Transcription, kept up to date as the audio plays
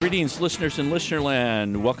Greetings, listeners in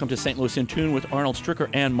Listenerland. Welcome to St. Louis in Tune with Arnold Stricker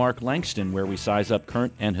and Mark Langston, where we size up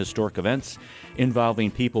current and historic events involving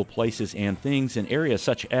people, places, and things in areas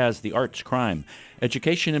such as the arts, crime,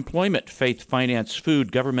 education, employment, faith, finance,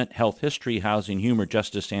 food, government, health, history, housing, humor,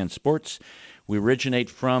 justice, and sports. We originate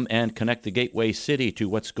from and connect the gateway city to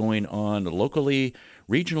what's going on locally,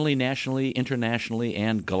 regionally, nationally, internationally,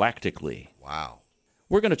 and galactically. Wow.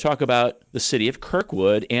 We're going to talk about the city of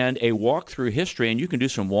Kirkwood and a walk-through history, and you can do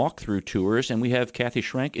some walk-through tours. And we have Kathy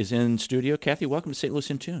Schrenk is in studio. Kathy, welcome to St. Louis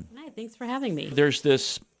in Tune. Hi, thanks for having me. There's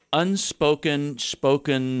this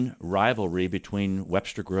spoken rivalry between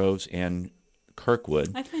Webster Groves and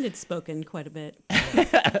Kirkwood. I find it spoken quite a bit.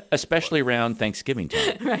 Especially around Thanksgiving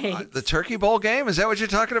time. Right. The Turkey Bowl game? Is that what you're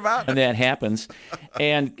talking about? And that happens.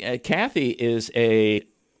 And Kathy is a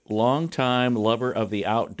longtime lover of the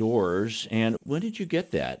outdoors. And when did you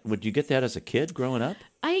get that? Would you get that as a kid growing up?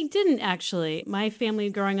 I didn't actually. My family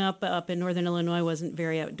growing up in northern Illinois wasn't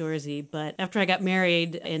very outdoorsy, but after I got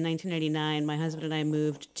married in 1999, my husband and I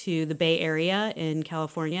moved to the Bay Area in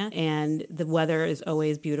California, and the weather is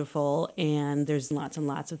always beautiful, and there's lots and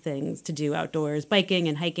lots of things to do outdoors, biking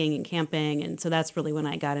and hiking and camping, and so that's really when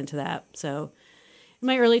I got into that. So in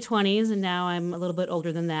my early 20s, and now I'm a little bit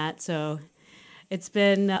older than that, so it's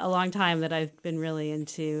been a long time that I've been really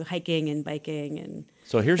into hiking and biking and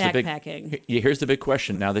so here's backpacking. Here's the big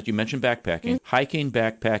question. Now that you mentioned backpacking, hiking,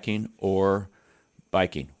 backpacking, or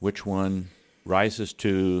biking, which one rises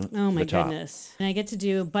to Oh my the top? goodness. And I get to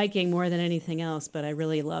do biking more than anything else, but I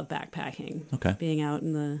really love backpacking. Okay. Being out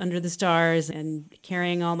under the stars and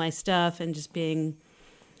carrying all my stuff and just being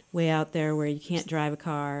way out there where you can't drive a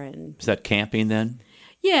car. And Is that camping then?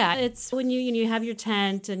 yeah, it's when you have your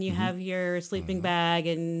tent and you have your sleeping bag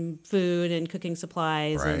and food and cooking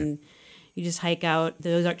supplies Right. and you just hike out.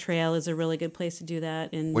 The Ozark Trail is a really good place to do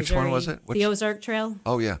that. In Which Missouri. one was it? The Ozark Trail.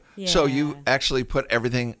 Oh, yeah. So Yeah. you actually put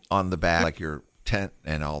everything on the back, like your tent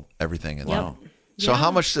and everything. In Yep. there. So Yeah.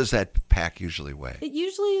 how much does that pack usually weigh? It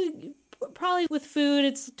usually, probably with food,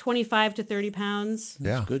 it's 25 to 30 pounds.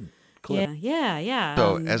 Yeah. Good clip. Yeah.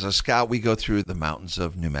 So as a scout, we go through the mountains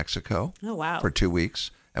of New Mexico Oh, wow. for 2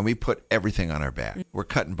 weeks, and we put everything on our back. We're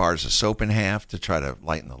cutting bars of soap in half to try to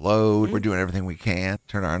lighten the load. We're doing everything we can.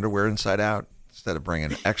 Turn our underwear inside out instead of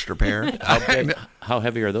bringing an extra pair. How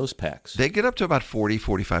heavy are those packs? They get up to about 40,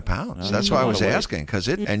 45 pounds. Oh, That's that's why a I lot was of weight. asking, because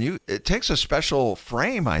it takes a special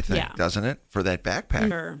frame, I think, Yeah. doesn't it, for that backpack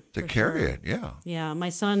Sure, to for carry sure. it? Yeah. Yeah, my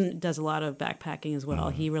son does a lot of backpacking as well.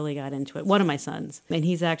 He really got into it. One of my sons. And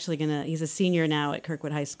he's actually he's a senior now at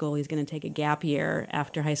Kirkwood High School. He's going to take a gap year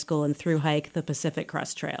after high school and through hike the Pacific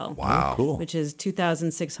Crest Trail. Wow. Cool. Which is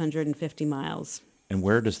 2,650 miles. And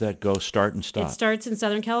where does that go start and stop? It starts in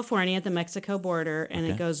Southern California at the Mexico border, and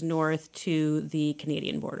Okay. it goes north to the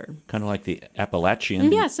Canadian border. Kind of like the Appalachian.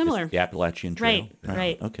 Yeah, similar. The Appalachian Trail.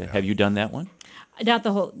 Right. Okay. Have you done that one? Not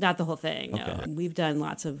the whole thing. No. Okay. We've done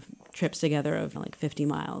lots of trips together of like 50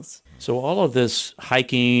 miles. So all of this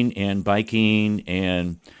hiking and biking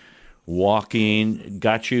and walking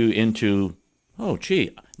got you into, oh,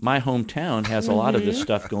 gee, my hometown has a lot of this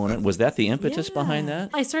stuff going on. Was that the impetus behind that?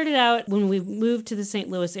 I started out when we moved to the St.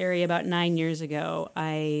 Louis area about 9 years ago.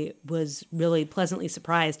 I was really pleasantly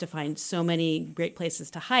surprised to find so many great places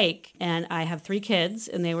to hike. And I have 3 kids,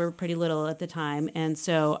 and they were pretty little at the time. And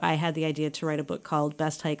so I had the idea to write a book called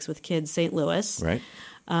Best Hikes with Kids St. Louis. Right.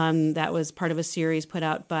 That was part of a series put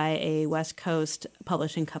out by a West Coast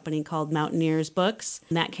publishing company called Mountaineers Books.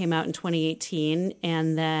 And that came out in 2018.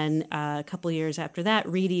 And then a couple of years after that,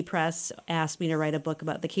 Reedy Press asked me to write a book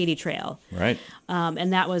about the Katy Trail. Right.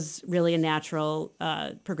 And that was really a natural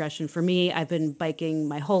progression for me. I've been biking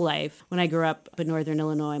my whole life. When I grew up in northern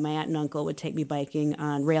Illinois, my aunt and uncle would take me biking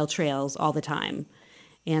on rail trails all the time.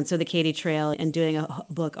 And so the Katy Trail and doing a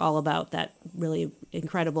book all about that really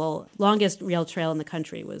incredible, longest rail trail in the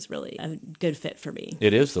country was really a good fit for me.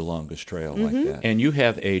 It is the longest trail like that. And you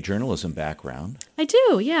have a journalism background. I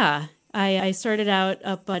do, yeah. I started out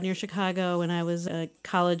up near Chicago when I was a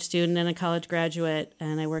college student and a college graduate,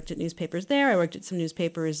 and I worked at newspapers there. I worked at some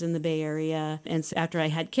newspapers in the Bay Area. And after I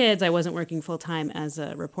had kids, I wasn't working full-time as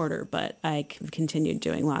a reporter, but I continued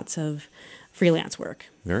doing lots of freelance work.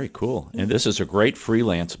 Very cool. And this is a great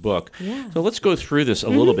freelance book. Yeah. So let's go through this a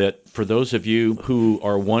little bit. For those of you who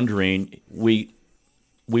are wondering, we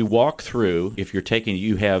walk through, if you're taking,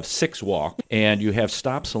 you have 6 walk, and you have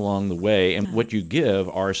stops along the way, and what you give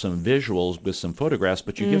are some visuals with some photographs,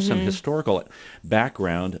 but you give some historical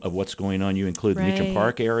background of what's going on. You include the Meacham Right.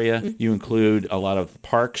 Park area, you include a lot of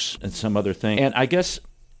parks and some other things. And I guess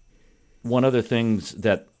one other things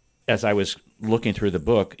that, as I was looking through the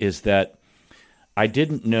book, is that I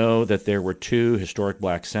didn't know that there were two historic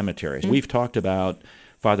black cemeteries. We've talked about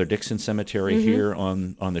Father Dixon Cemetery here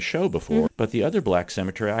on the show before, but the other black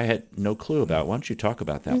cemetery I had no clue about. Why don't you talk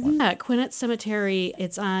about that one? Yeah, Quinnet Cemetery.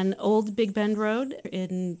 It's on Old Big Bend Road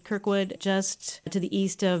in Kirkwood, just to the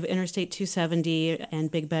east of Interstate 270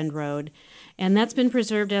 and Big Bend Road. And that's been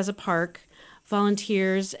preserved as a park.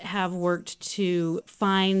 Volunteers have worked to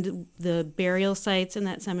find the burial sites in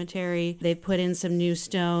that cemetery. They've put in some new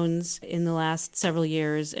stones in the last several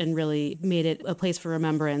years and really made it a place for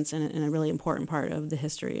remembrance and a really important part of the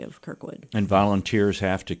history of Kirkwood. And volunteers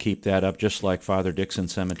have to keep that up, just like Father Dixon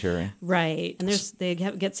Cemetery. Right.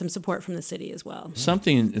 And get some support from the city as well.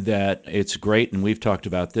 Something that it's great, and we've talked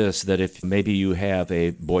about this, that if maybe you have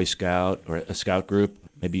a Boy Scout or a Scout group,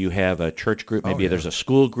 maybe you have a church group, maybe there's a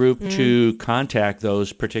school group, to contact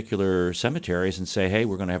those particular cemeteries and say, hey,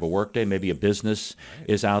 we're going to have a work day. Maybe a business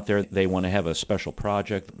is out there. They want to have a special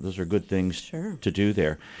project. Those are good things to do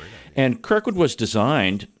there. And Kirkwood was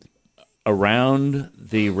designed around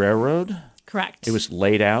the railroad. Correct. It was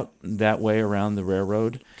laid out that way around the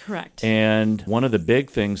railroad. Correct. And one of the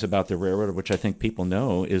big things about the railroad, which I think people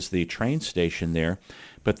know, is the train station there.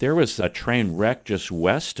 But there was a train wreck just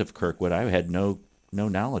west of Kirkwood. I had no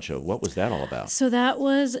knowledge of. What was that all about? So that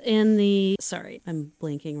was in the, sorry, I'm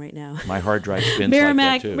blinking right now. My hard drive spins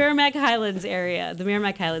Merrimack, like that too. Merrimack Highlands area, the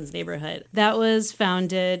Merrimack Highlands neighborhood. That was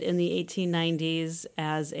founded in the 1890s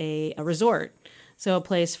as a resort. So a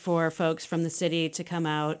place for folks from the city to come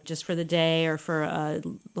out just for the day or for a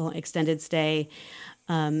little extended stay.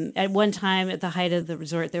 At one time, at the height of the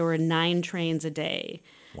resort, there were 9 trains a day.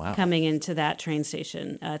 Wow. Coming into that train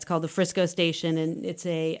station. It's called the Frisco Station, and it's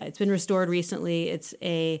been restored recently. It's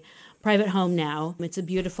a private home now. It's a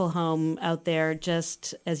beautiful home out there,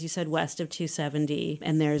 just as you said, west of 270.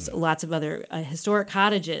 And there's lots of other historic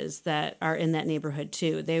cottages that are in that neighborhood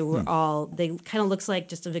too. They kind of looks like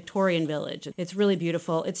just a Victorian village. It's really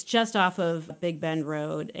beautiful. It's just off of Big Bend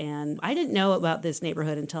Road, and I didn't know about this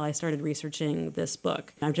neighborhood until I started researching this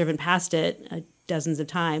book. I've driven past it dozens of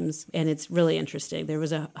times, and it's really interesting. There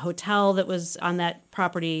was a hotel that was on that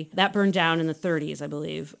property that burned down in the 30s, I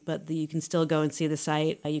believe, but you can still go and see the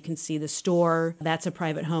site. You can see the store. That's a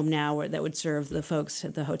private home now that would serve the folks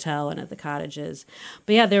at the hotel and at the cottages.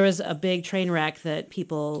 But yeah, there was a big train wreck that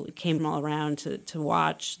people came from all around to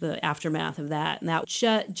watch the aftermath of that. And that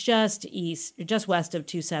just west of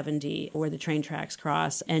 270, where the train tracks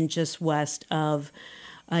cross, and just west of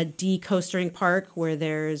De-Coastering Park, where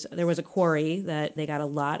there was a quarry that they got a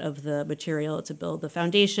lot of the material to build the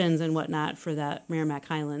foundations and whatnot for that Merrimack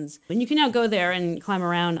Highlands. And you can now go there and climb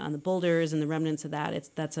around on the boulders and the remnants of that.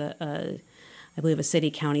 That's I believe a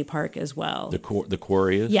city-county park as well. The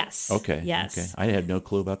quarry is? Yes. Okay. Yes. Okay. I had no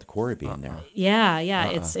clue about the quarry being there. Yeah.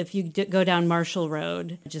 It's if you go down Marshall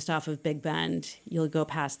Road, just off of Big Bend, you'll go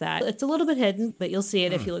past that. It's a little bit hidden, but you'll see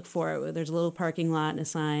it if you look for it. There's a little parking lot and a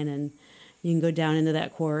sign, and you can go down into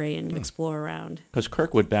that quarry and explore around. Because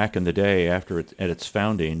Kirkwood back in the day, at its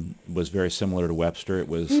founding, was very similar to Webster. It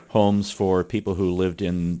was homes for people who lived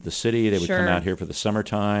in the city. They would come out here for the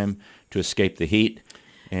summertime to escape the heat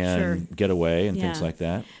and get away and things like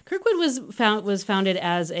that. Kirkwood was founded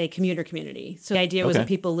as a commuter community. So the idea was that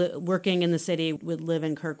people working in the city would live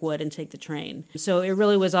in Kirkwood and take the train. So it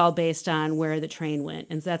really was all based on where the train went.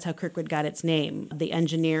 And that's how Kirkwood got its name. The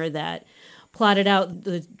engineer that plotted out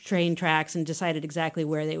the train tracks and decided exactly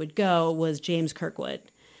where they would go was James Kirkwood.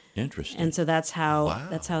 Interesting. And so that's how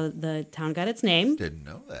the town got its name. Didn't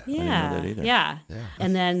know that. Yeah. I didn't know that either. Yeah.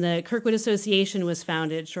 And then the Kirkwood Association was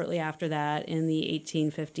founded shortly after that in the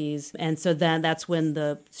 1850s. And so then that's when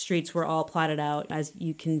the streets were all plotted out. As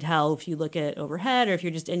you can tell if you look at overhead or if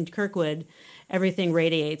you're just in Kirkwood, everything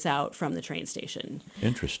radiates out from the train station.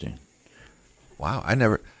 Interesting. Wow.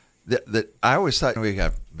 I always thought we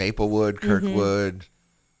got Maplewood, Kirkwood.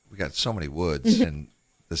 We got so many woods in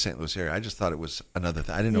the St. Louis area. I just thought it was another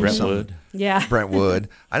thing. I didn't know Brentwood. Brentwood.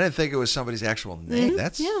 I didn't think it was somebody's actual name.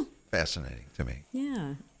 That's fascinating to me.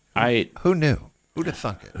 Yeah. Who knew? Who'd have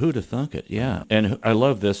thunk it? Who'd have thunk it? Yeah. And I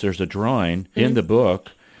love this. There's a drawing in the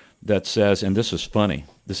book that says, and this is funny.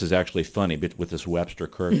 This is actually funny, but with this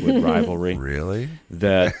Webster-Kirkwood rivalry. Really?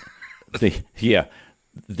 That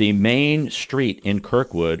the main street in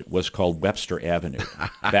Kirkwood was called Webster Avenue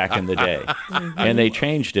back in the day. And they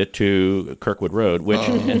changed it to Kirkwood Road, which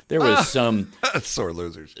there was some... Sore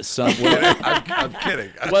losers. I'm kidding.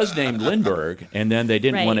 It was named Lindbergh, and then they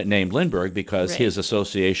didn't want Right. it named Lindbergh because his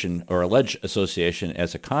association, or alleged association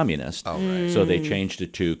as a communist, so they changed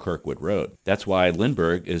it to Kirkwood Road. That's why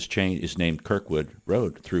Lindbergh is named Kirkwood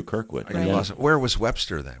Road through Kirkwood. I lost it. Where was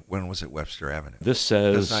Webster then? When was it Webster Avenue? This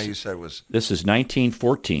says... Now you said was... This is 1914.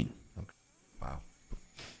 Wow.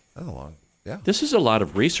 That's a long. Yeah. This is a lot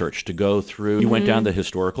of research to go through. You went down the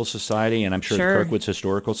Historical Society, and I'm sure Sure. the Kirkwood's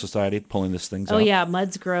Historical Society pulling this things Oh out. yeah,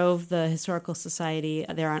 Muds Grove, the historical society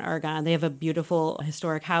there on Argonne. They have a beautiful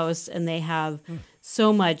historic house, and they have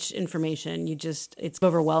so much information. It's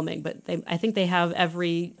overwhelming. But I think they have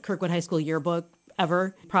every Kirkwood High School yearbook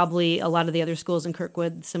ever. Probably a lot of the other schools in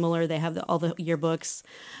Kirkwood similar. They have all the yearbooks.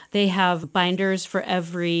 They have binders for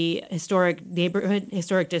every historic neighborhood,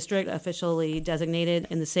 historic district officially designated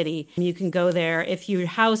in the city. You can go there. If your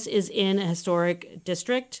house is in a historic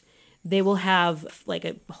district, they will have like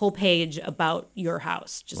a whole page about your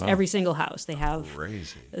house, just every single house. They have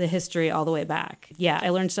Crazy. the history all the way back. Yeah, I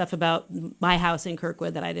learned stuff about my house in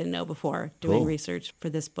Kirkwood that I didn't know before doing Cool. research for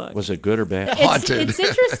this book. Was it good or bad? Haunted. It's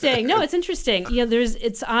interesting. No, it's interesting.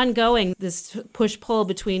 It's ongoing, this push-pull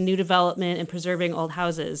between new development and preserving old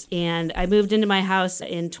houses. And I moved into my house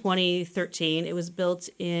in 2013. It was built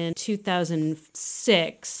in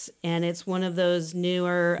 2006, and it's one of those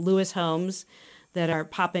newer Lewis homes that are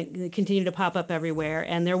continue to pop up everywhere.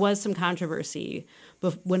 And there was some controversy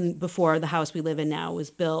before the house we live in now was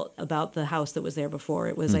built about the house that was there before.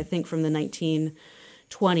 It was, I think, from the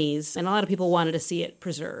 1920s, and a lot of people wanted to see it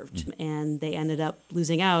preserved, and they ended up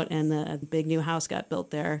losing out, and the big new house got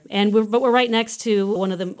built there. And we're right next to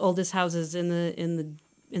one of the oldest houses in the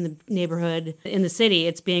neighborhood, in the city.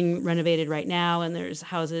 It's being renovated right now, and there's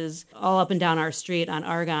houses all up and down our street on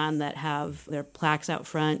Argonne that have their plaques out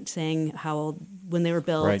front saying how old when they were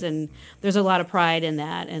built. Right. And there's a lot of pride in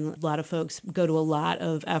that, and a lot of folks go to a lot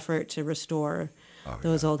of effort to restore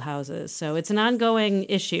those old houses. So it's an ongoing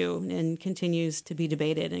issue and continues to be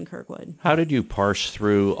debated in Kirkwood. How did you parse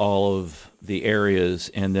through all of the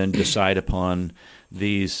areas and then decide upon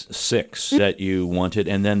these 6 that you wanted,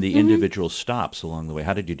 and then the individual stops along the way?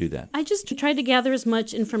 How did you do that? I just tried to gather as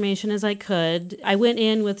much information as I could. I went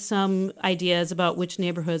in with some ideas about which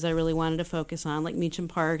neighborhoods I really wanted to focus on, like Meacham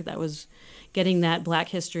Park. That was getting that Black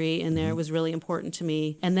history in there was really important to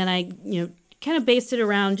me. And then I, kind of based it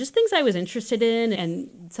around just things I was interested in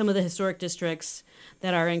and some of the historic districts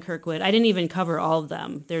that are in Kirkwood. I didn't even cover all of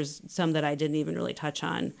them. There's some that I didn't even really touch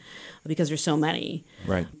on because there's so many.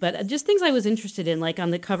 Right. But just things I was interested in, like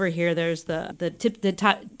on the cover here, there's the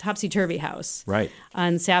Topsy-Turvy House. Right.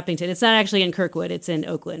 On Sappington. It's not actually in Kirkwood, it's in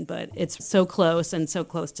Oakland, but it's so close and so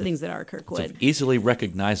close to things that are Kirkwood. So easily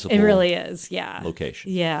recognizable. It really is, yeah.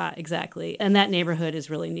 Location. Yeah, exactly. And that neighborhood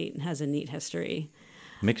is really neat and has a neat history.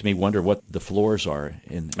 Makes me wonder what the floors are.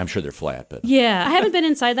 I'm sure they're flat, but Yeah, I haven't been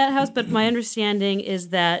inside that house, but my understanding is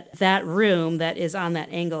that that room that is on that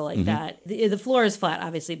angle like that, the floor is flat,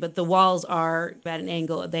 obviously, but the walls are at an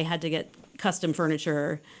angle. They had to get custom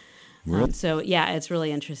furniture. So, yeah, it's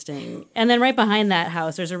really interesting. And then right behind that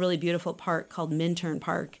house, there's a really beautiful park called Minturn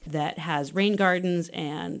Park that has rain gardens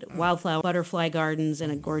and wildflower butterfly gardens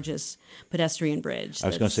and a gorgeous pedestrian bridge. I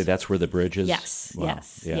was going to say that's where the bridge is. Yes, Wow.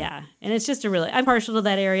 yes, yeah. And it's just I'm partial to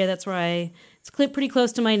that area. That's where it's pretty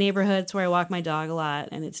close to my neighborhood. It's where I walk my dog a lot,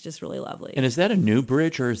 and it's just really lovely. And is that a new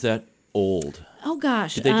bridge or is that old? Oh,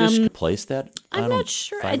 gosh. Did they just replace that? I'm not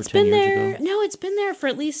sure. 5 or It's 10 been years there. ago? No, it's been there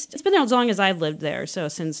it's been there as long as I've lived there. So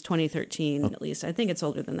since 2013, at least. I think it's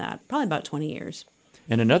older than that. Probably about 20 years.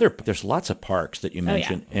 And there's lots of parks that you Oh, yeah.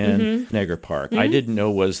 mentioned. And Neger Park, I didn't know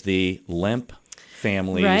was the Lemp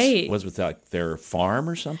family's, Right. was with their farm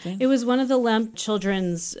or something? It was one of the Lemp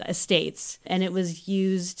children's estates, and it was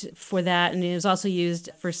used for that, and it was also used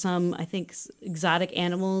for some, I think, exotic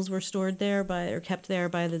animals were stored there kept there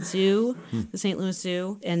by the zoo, the St. Louis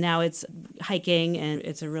Zoo, and now it's hiking, and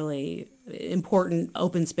it's a really important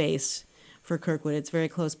open space for Kirkwood. It's very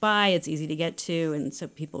close by, it's easy to get to, and so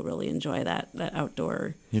people really enjoy that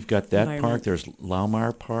outdoor. You've got that park. environment. There's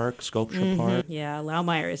Laumar Park, Sculpture Park. Yeah,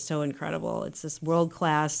 Laumeier is so incredible. It's this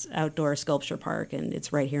world-class outdoor sculpture park, and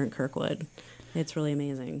it's right here in Kirkwood. It's really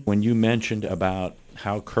amazing. When you mentioned about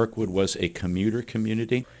how Kirkwood was a commuter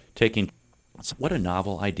community, what a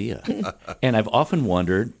novel idea. And I've often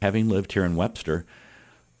wondered, having lived here in Webster,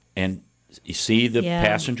 and you see the Yeah.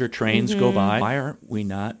 passenger trains go by, why aren't we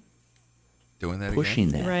not Doing that pushing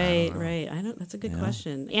again? that? Right. That's a good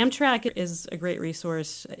question. Amtrak is a great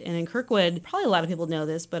resource. And in Kirkwood, probably a lot of people know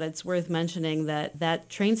this, but it's worth mentioning that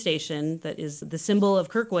train station that is the symbol of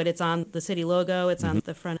Kirkwood, it's on the city logo, it's on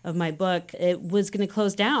the front of my book. It was going to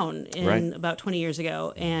close down Right. about 20 years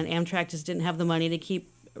ago. And Amtrak just didn't have the money to keep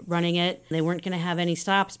running it. They weren't going to have any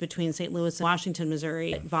stops between St. Louis and Washington,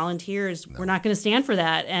 Missouri. Volunteers were not going to stand for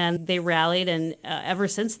that, and they rallied. And ever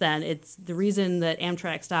since then, it's the reason that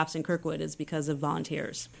Amtrak stops in Kirkwood is because of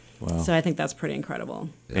volunteers. Wow. So I think that's pretty incredible.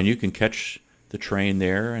 And you can catch the train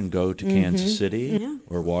there and go to Kansas City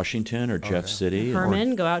or Washington or Jeff City.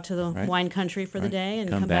 Herman, go out to the wine country for the day and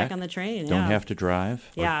come back on the train. Don't have to drive.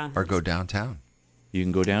 Yeah. Or go downtown. You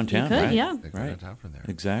can go downtown, You could, right? yeah. They go downtown from there.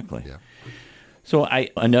 Exactly. Yeah. So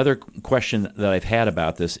another question that I've had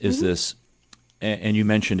about this is this, and you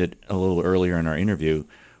mentioned it a little earlier in our interview,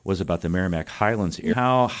 was about the Merrimack Highlands area.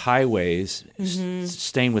 How highways,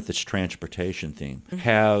 staying with this transportation theme,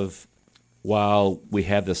 have, while we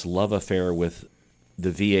have this love affair with the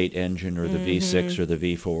V8 engine or the V6 or the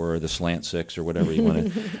V4 or the Slant 6 or whatever you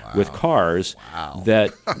want to, with cars, that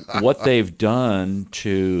what they've done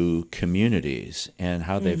to communities and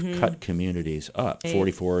how they've cut communities up.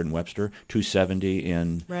 44 in Webster, 270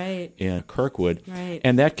 in Kirkwood. Right.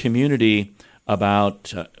 And that community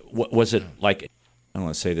about, what was it like, I don't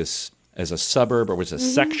want to say this as a suburb, or was it a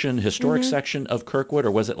section, historic section of Kirkwood,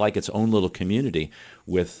 or was it like its own little community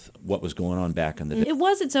with what was going on back in the day? It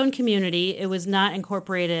was its own community. It was not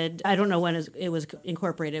incorporated. I don't know when it was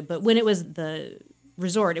incorporated, but when it was the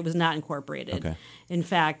resort, it was not incorporated. Okay. In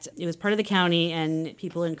fact, it was part of the county, and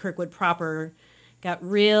people in Kirkwood proper got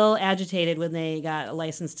real agitated when they got a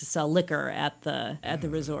license to sell liquor at the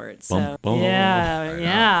resort. So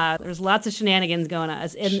yeah, there's lots of shenanigans going on.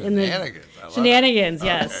 Shenanigans,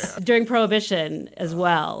 yes, during Prohibition as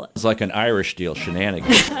well. It's like an Irish deal,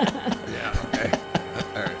 shenanigans.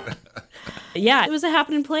 Yeah, it was a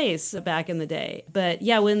happening place back in the day. But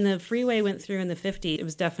yeah, when the freeway went through in the 50s, it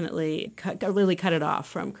was definitely really cut it off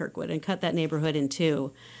from Kirkwood and cut that neighborhood in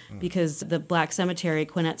two, because the Black Cemetery,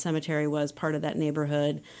 Quinette Cemetery, was part of that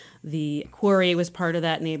neighborhood. The quarry was part of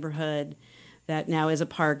that neighborhood. That now is a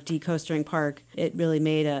park, Decoastering Park. It really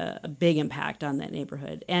made a big impact on that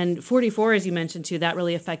neighborhood. And 44, as you mentioned too, that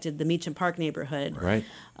really affected the Meacham Park neighborhood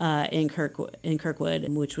in Kirkwood,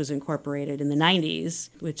 which was incorporated in the 90s,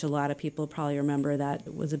 which a lot of people probably remember.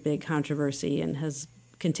 That was a big controversy and has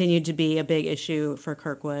continued to be a big issue for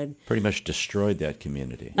Kirkwood. Pretty much destroyed that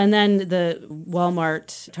community. And then the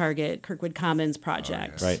Walmart Target Kirkwood Commons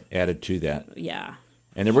project. Right, added to that. Yeah.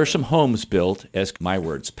 And there were some homes built, as my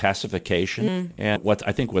words, pacification. And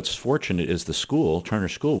what's fortunate is the school, Turner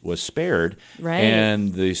School, was spared. Right.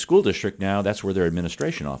 And the school district now, that's where their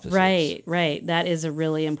administration office is. Right. That is a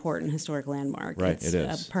really important historic landmark. Right, It's, it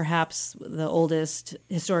is. Perhaps the oldest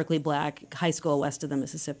historically Black high school west of the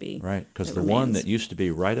Mississippi. Right, because the one that used to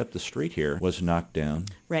be right up the street here was knocked down.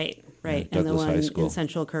 Right. And the Douglas High one School. in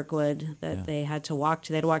Central Kirkwood that they had to walk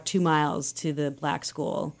to. They had to walk 2 miles to the Black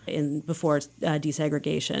school before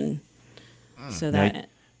desegregation. So that.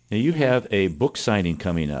 Now you have a book signing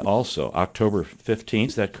coming up also, October 15th,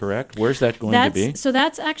 is that correct? Where's that going to be? So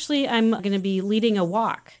that's actually, I'm going to be leading a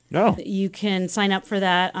walk. Oh. You can sign up for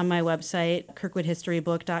that on my website,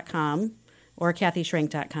 kirkwoodhistorybook.com or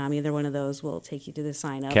kathyschrenk.com. Either one of those will take you to the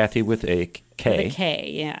sign up. Kathy with a K. With a K,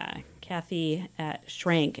 yeah. Kathy at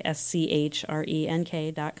Schrenk,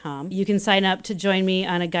 SCHRENK.com. You can sign up to join me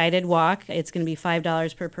on a guided walk. It's going to be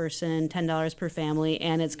 $5 per person, $10 per family,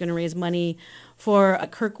 and it's going to raise money for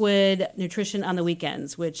Kirkwood Nutrition on the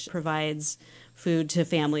Weekends, which provides food to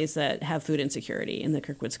families that have food insecurity in the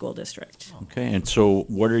Kirkwood School District. Okay, and so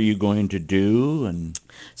what are you going to do?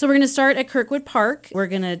 So we're going to start at Kirkwood Park. We're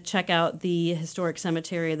going to check out the historic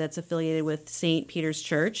cemetery that's affiliated with St. Peter's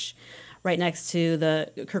Church, right next to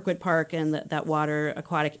the Kirkwood Park and that water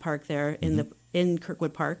aquatic park there in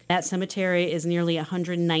Kirkwood Park. That cemetery is nearly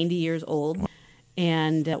 190 years old.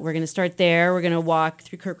 And we're going to start there. We're going to walk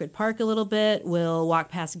through Kirkwood Park a little bit. We'll walk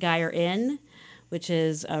past Geyer Inn, which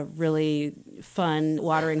is a really fun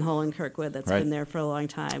watering hole in Kirkwood that's been there for a long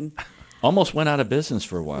time. Almost went out of business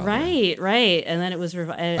for a while. Right. And then it was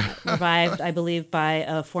revived, I believe, by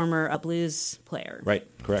a former blues player. Right,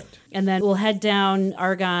 correct. And then we'll head down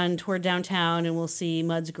Argonne toward downtown, and we'll see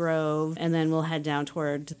Mudd's Grove, and then we'll head down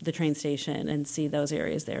toward the train station and see those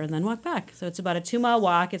areas there, and then walk back. So it's about a 2-mile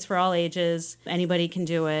walk. It's for all ages. Anybody can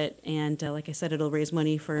do it. And like I said, it'll raise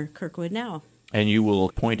money for Kirkwood Now. And you will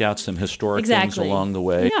point out some historic things along the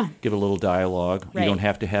way. Yeah. Give a little dialogue. Right. You don't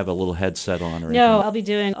have to have a little headset on or anything. No, I'll be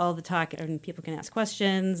doing all the talk, and people can ask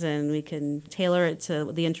questions, and we can tailor it to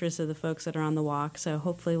the interests of the folks that are on the walk. So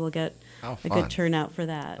hopefully we'll get a good turnout for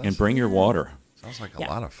that. And bring your water. Sounds like a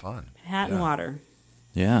lot of fun. Hat and water.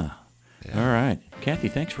 Yeah. All right. Kathy,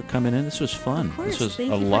 thanks for coming in. This was fun. Of course. This was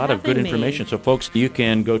Thank a you for lot of good having me. information. So, folks, you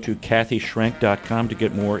can go to kathyschrenk.com to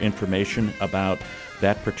get more information about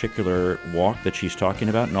that particular walk that she's talking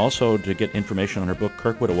about, and also to get information on her book,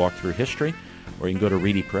 Kirkwood, A Walk Through History, or you can go to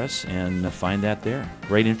Reedy Press and find that there.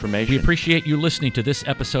 Great information. We appreciate you listening to this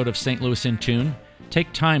episode of St. Louis in Tune.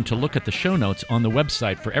 Take time to look at the show notes on the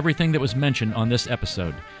website for everything that was mentioned on this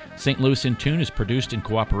episode. St. Louis in Tune is produced in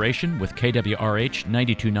cooperation with KWRH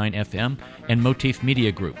 92.9 FM and Motif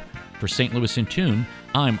Media Group. For St. Louis in Tune,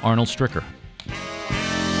 I'm Arnold Stricker.